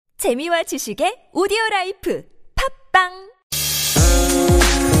재미와 지식의 오디오라이프 팝빵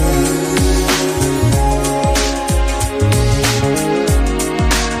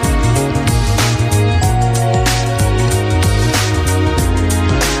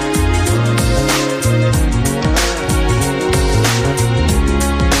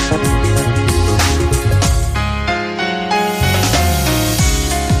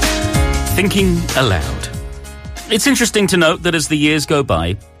Thinking Aloud. It's interesting to note that as the years go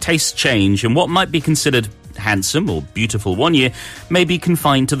by, tastes change and what might be considered handsome or beautiful one year may be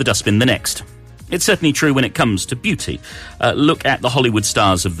confined to the dustbin the next. It's certainly true when it comes to beauty. Look at the Hollywood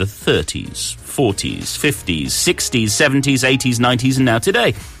stars of the 30s, 40s, 50s, 60s, 70s, 80s, 90s and now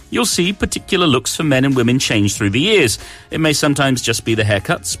today. You'll see particular looks for men and women change through the years. It may sometimes just be the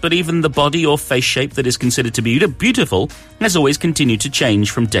haircuts, but even the body or face shape that is considered to be beautiful has always continued to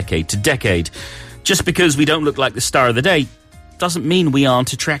change from decade to decade. Just because we don't look like the star of the day doesn't mean we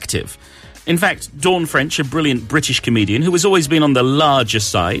aren't attractive. In fact, Dawn French, a brilliant British comedian who has always been on the larger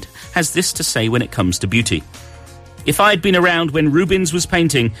side, has this to say when it comes to beauty. If I'd been around when Rubens was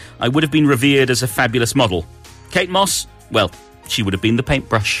painting, I would have been revered as a fabulous model. Kate Moss, well, she would have been the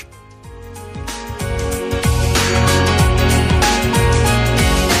paintbrush.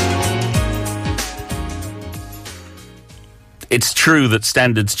 It's true that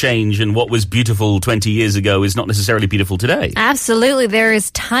standards change and what was beautiful 20 years ago is not necessarily beautiful today. Absolutely. There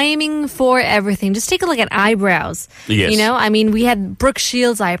is timing for everything. Just take a look at eyebrows. Yes. You know, I mean, we had Brooke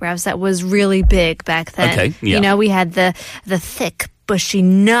Shields' eyebrows that was really big back then. Okay, yeah. You know, we had the thick, bushy,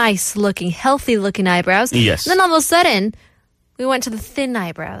 nice-looking, healthy-looking eyebrows. Yes. And then all of a sudden, we went to the thin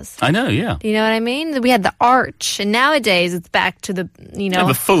eyebrows. I know, yeah. You know what I mean? We had the arch, and nowadays it's back to the, you know.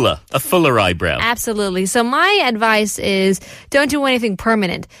 A fuller eyebrow. Absolutely. So my advice is don't do anything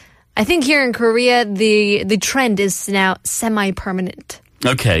permanent. I think here in Korea, the trend is now semi-permanent.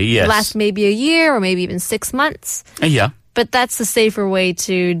 Okay, yes. Last maybe a year or maybe even 6 months. Yeah. But that's the safer way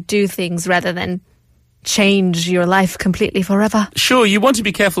to do things rather than change your life completely forever. Sure, you want to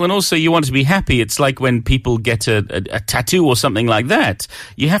be careful and also you want to be happy. It's like when people get a tattoo or something like that.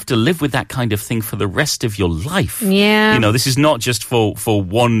 You have to live with that kind of thing for the rest of your life. Yeah. You know, this is not just for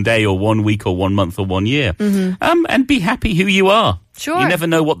one day or 1 week or 1 month or 1 year. Mm-hmm. And be happy who you are. Sure. You never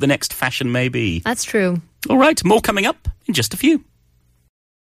know what the next fashion may be. That's true. All right, more coming up in just a few.